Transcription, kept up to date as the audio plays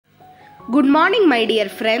Good morning, my dear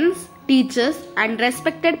friends, teachers, and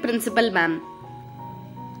respected principal ma'am.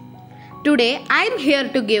 Today, I am here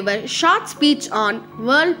to give a short speech on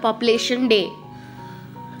World Population Day.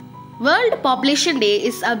 World Population Day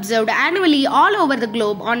is observed annually all over the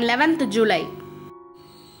globe on 11th July.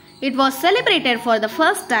 It was celebrated for the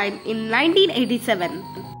first time in 1987.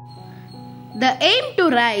 The aim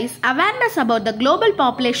to raise awareness about the global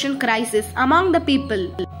population crisis among the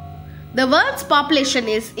people. The world's population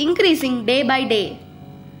is increasing day by day.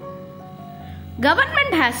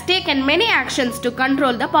 Government has taken many actions to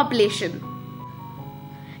control the population.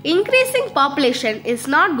 Increasing population is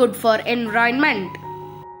not good for environment.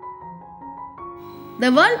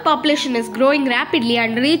 The world population is growing rapidly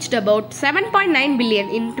and reached about 7.9 billion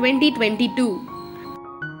in 2022.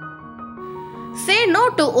 Say no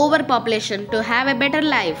to overpopulation to have a better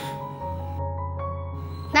life.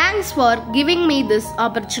 Thanks for giving me this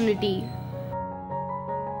opportunity.